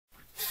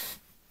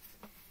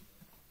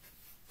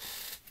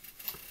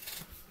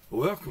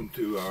Welcome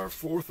to our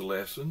fourth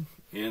lesson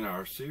in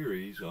our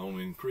series on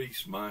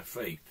Increase My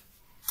Faith.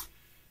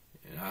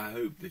 And I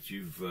hope that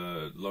you've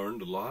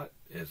learned a lot,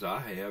 as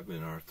I have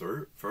in our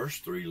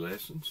first three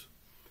lessons.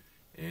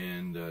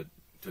 And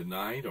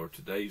tonight, or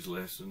today's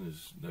lesson,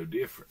 is no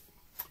different.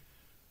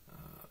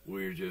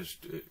 We're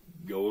just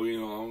going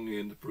along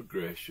in the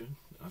progression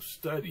of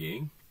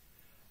studying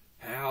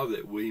how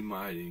that we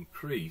might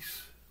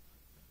increase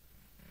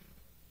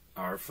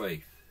our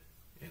faith,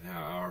 and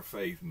how our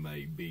faith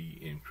may be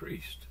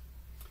increased.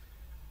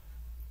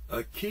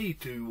 A key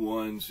to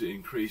one's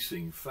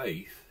increasing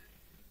faith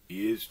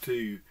is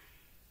to,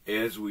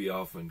 as we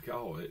often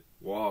call it,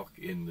 walk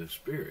in the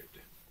Spirit.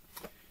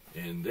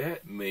 And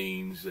that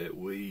means that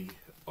we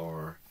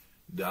are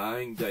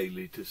dying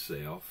daily to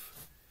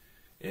self,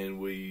 and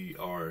we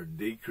are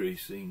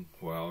decreasing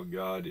while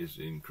God is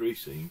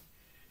increasing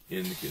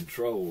in the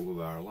control of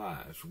our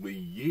lives. We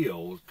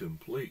yield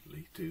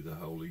completely to the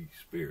Holy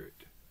Spirit.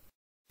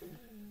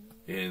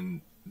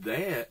 And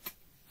that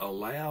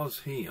allows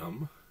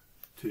Him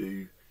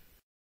to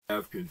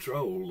have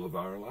control of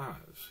our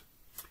lives.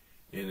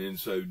 And in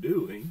so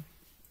doing,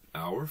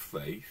 our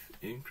faith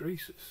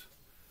increases,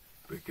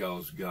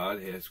 because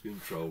God has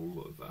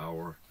control of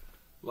our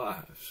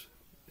lives.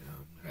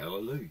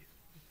 Hallelujah.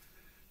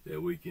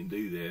 That we can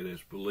do that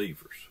as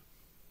believers.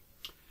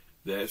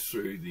 That's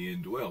through the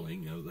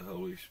indwelling of the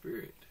Holy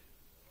Spirit.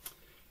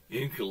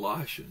 In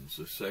Colossians,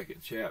 the 2nd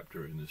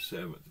chapter, in the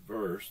 7th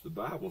verse, the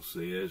Bible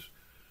says,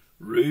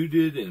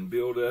 "Rooted and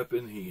built up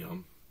in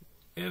Him,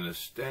 and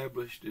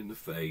established in the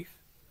faith,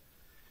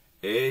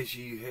 as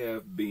ye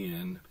have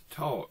been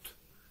taught,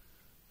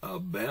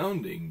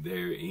 abounding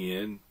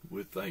therein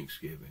with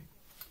thanksgiving."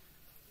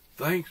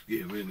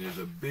 Thanksgiving is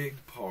a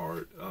big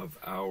part of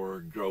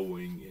our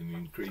growing and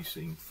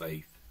increasing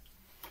faith.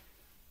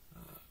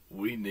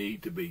 We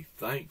need to be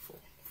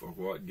thankful for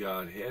what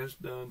God has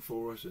done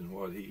for us and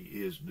what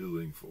He is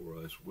doing for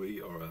us. We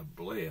are a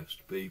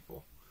blessed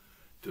people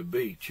to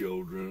be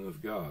children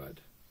of God.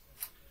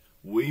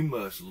 We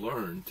must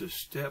learn to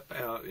step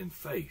out in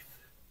faith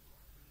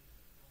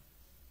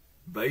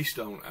based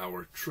on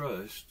our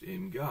trust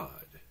in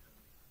God.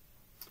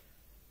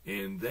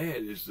 And that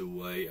is the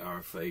way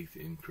our faith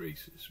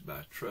increases,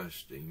 by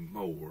trusting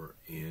more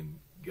in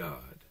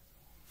God.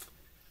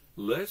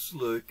 Let's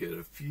look at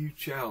a few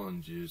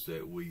challenges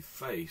that we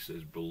face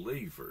as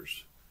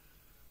believers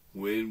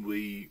when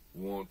we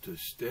want to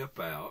step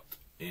out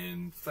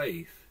in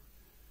faith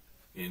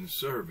in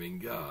serving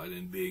God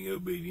and being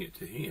obedient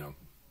to Him.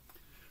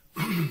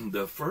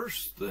 The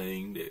first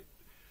thing that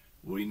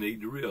we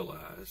need to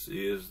realize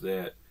is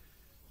that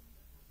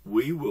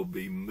we will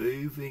be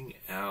moving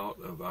out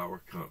of our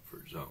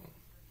comfort zone.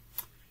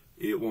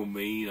 It will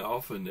mean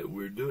often that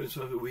we're doing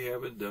something we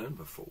haven't done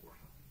before.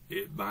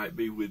 It might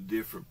be with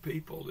different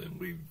people than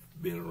we've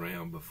been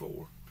around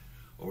before,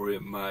 or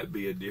it might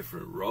be a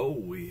different role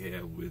we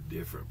have with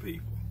different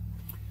people.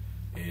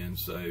 And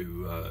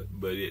so,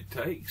 but it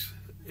takes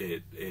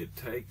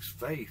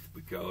faith,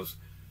 because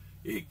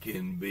it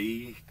can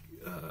be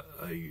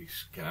a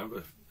kind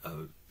of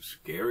a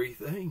scary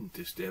thing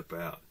to step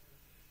out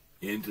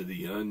into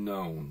the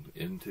unknown,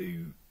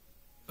 into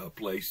a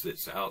place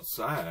that's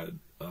outside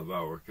of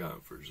our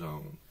comfort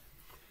zone.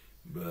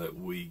 But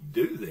we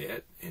do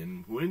that,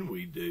 and when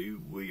we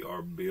do, we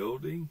are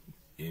building,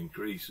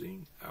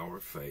 increasing our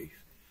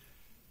faith.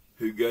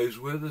 Who goes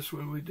with us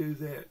when we do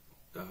that?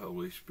 The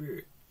Holy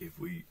Spirit, if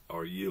we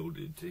are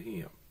yielded to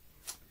Him.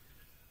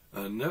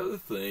 Another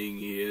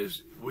thing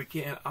is, we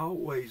can't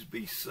always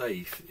be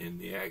safe in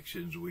the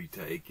actions we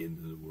take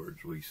and the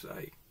words we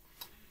say.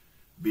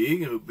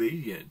 Being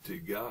obedient to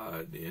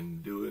God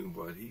and doing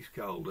what He's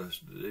called us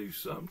to do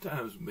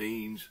sometimes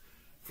means,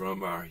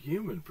 from our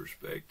human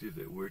perspective,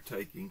 that we're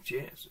taking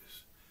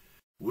chances.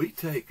 We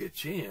take a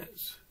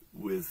chance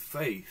with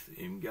faith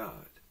in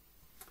God.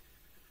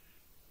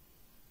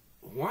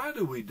 Why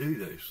do we do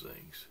those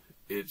things?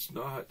 It's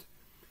not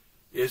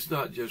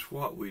just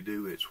what we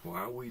do, it's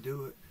why we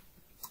do it.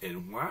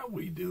 And why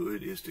we do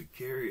it is to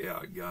carry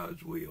out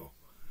God's will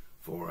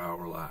for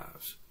our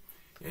lives.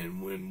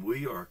 And when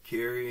we are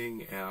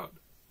carrying out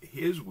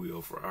His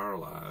will for our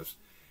lives,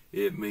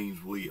 it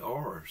means we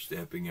are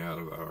stepping out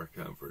of our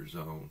comfort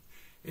zone.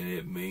 And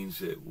it means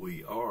that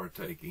we are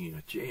taking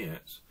a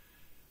chance,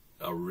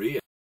 a risk,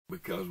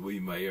 because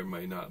we may or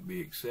may not be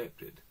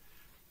accepted.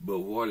 But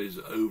what is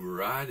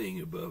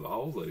overriding above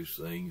all those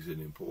things in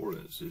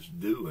importance is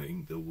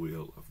doing the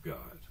will of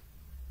God.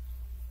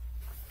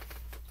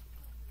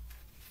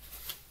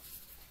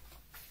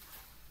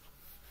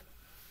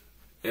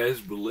 As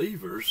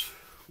believers,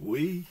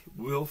 we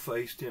will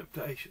face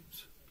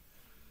temptations.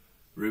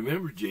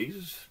 Remember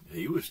Jesus?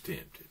 He was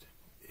tempted.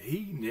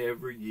 He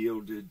never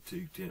yielded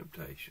to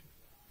temptation.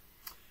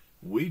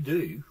 We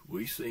do.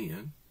 We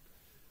sin.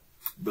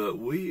 But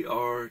we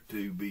are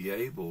to be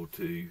able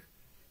to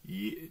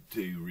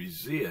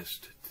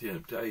resist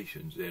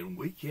temptations, and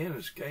we can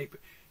escape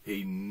it.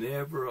 He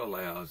never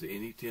allows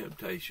any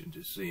temptation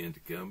to sin to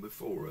come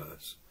before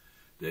us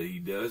that he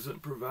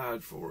doesn't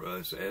provide for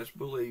us as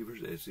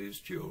believers, as his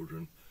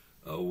children,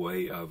 a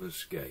way of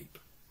escape.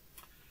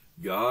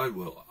 God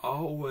will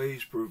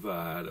always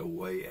provide a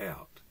way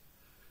out,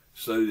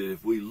 so that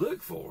if we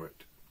look for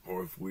it,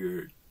 or if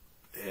we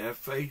have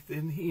faith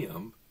in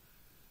him,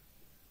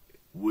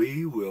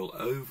 we will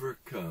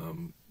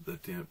overcome the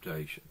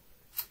temptation.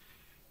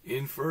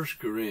 In 1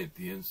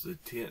 Corinthians, the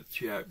 10th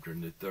chapter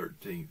and the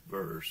 13th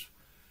verse,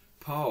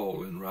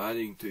 Paul, in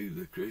writing to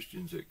the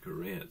Christians at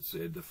Corinth,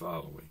 said the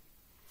following: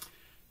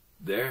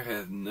 "There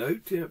hath no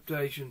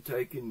temptation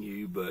taken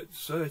you but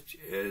such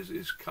as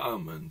is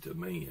common to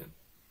men.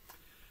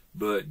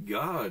 But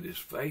God is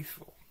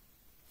faithful,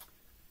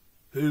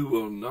 who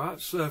will not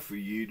suffer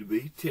you to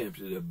be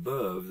tempted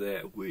above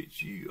that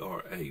which you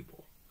are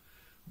able,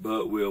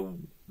 but will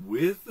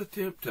with the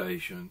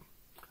temptation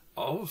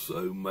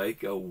also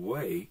make a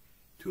way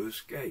to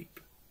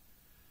escape,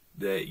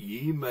 that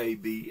ye may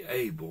be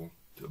able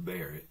to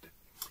bear it."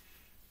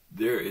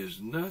 There is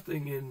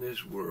nothing in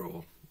this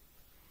world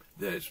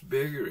that's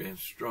bigger and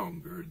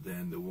stronger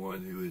than the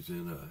one who is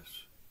in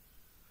us.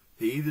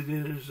 He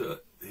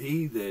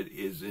that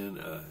is in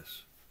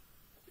us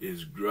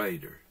is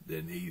greater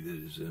than he that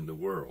is in the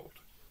world.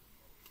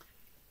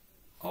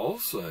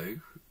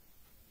 Also,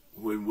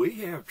 when we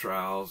have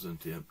trials and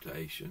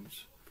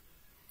temptations,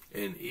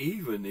 and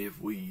even if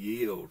we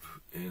yield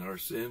and are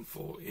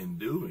sinful in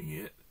doing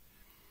it,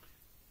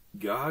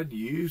 God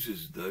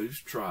uses those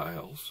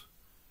trials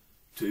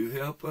to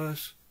help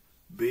us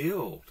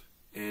build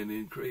and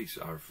increase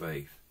our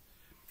faith,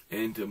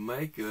 and to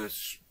make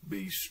us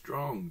be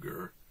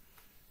stronger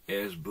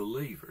as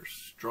believers,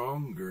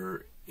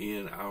 stronger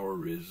in our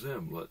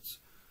resemblance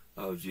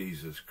of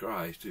Jesus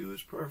Christ, who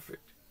is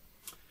perfect.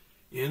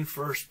 In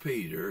 1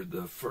 Peter,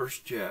 the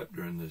 1st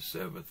chapter and the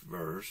 7th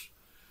verse,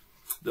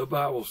 the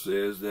Bible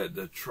says that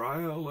the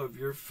trial of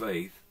your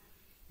faith,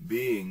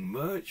 being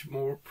much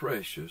more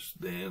precious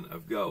than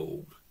of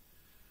gold,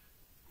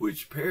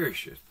 which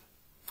perisheth,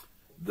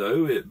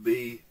 though it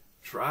be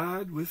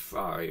tried with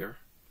fire,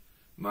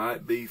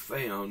 might be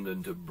found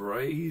unto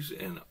praise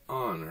and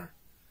honor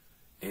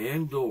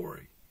and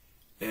glory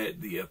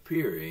at the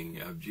appearing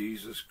of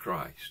Jesus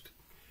Christ.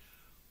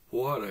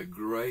 What a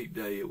great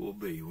day it will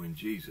be when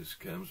Jesus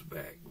comes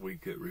back. We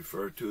could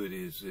refer to it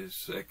as his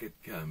second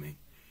coming.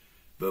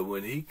 But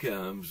when he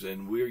comes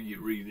and we're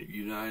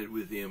reunited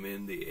with him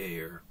in the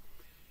air,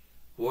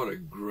 what a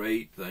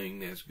great thing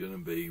that's going to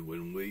be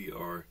when we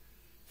are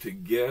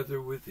together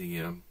with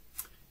him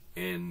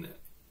and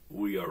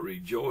we are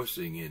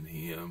rejoicing in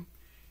him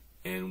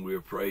and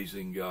we're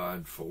praising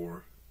God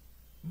for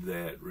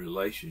that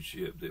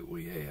relationship that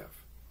we have.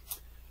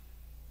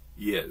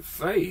 Yet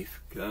faith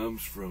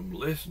comes from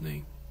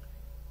listening,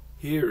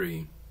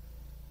 hearing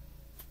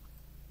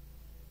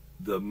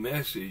the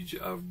message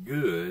of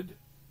good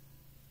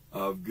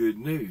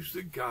news,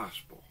 the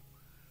gospel.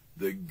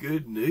 The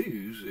good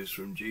news is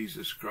from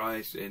Jesus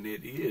Christ, and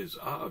it is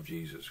of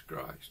Jesus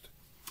Christ.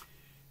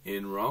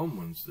 In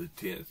Romans, the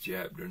 10th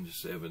chapter and the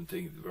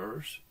 17th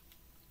verse,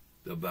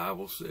 the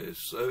Bible says,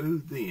 "So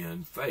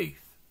then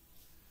faith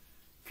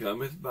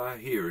cometh by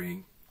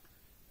hearing,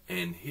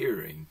 and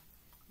hearing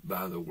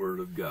by the word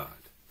of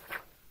God."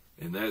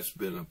 And that's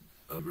been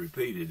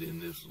repeated in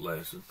this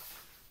lesson,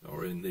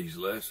 or in these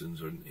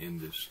lessons, or in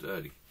this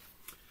study.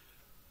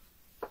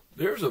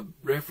 There's a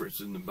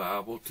reference in the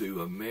Bible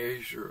to a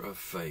measure of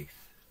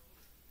faith.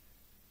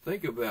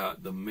 Think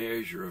about the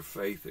measure of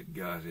faith that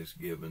God has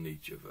given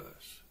each of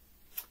us.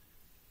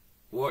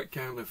 What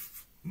kind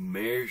of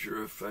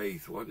measure of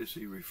faith? What is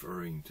he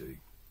referring to?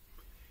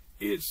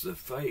 It's the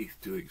faith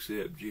to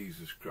accept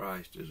Jesus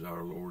Christ as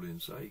our Lord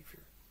and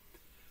Savior.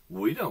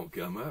 We don't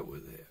come up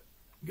with that.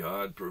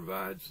 God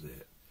provides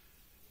that.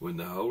 When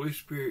the Holy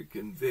Spirit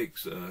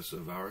convicts us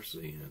of our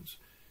sins,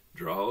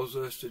 draws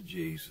us to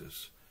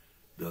Jesus,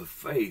 the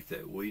faith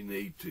that we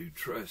need to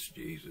trust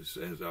Jesus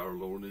as our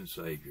Lord and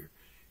Savior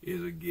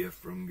is a gift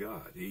from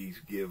God. He's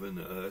given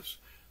us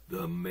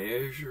the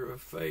measure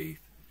of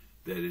faith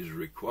that is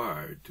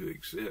required to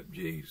accept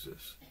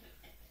Jesus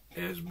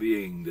as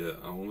being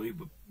the only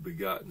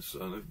begotten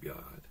Son of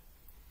God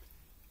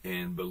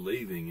and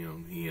believing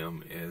on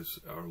him as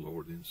our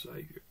Lord and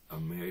Savior. A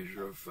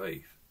measure of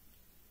faith.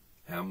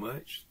 How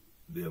much?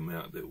 The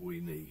amount that we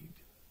need.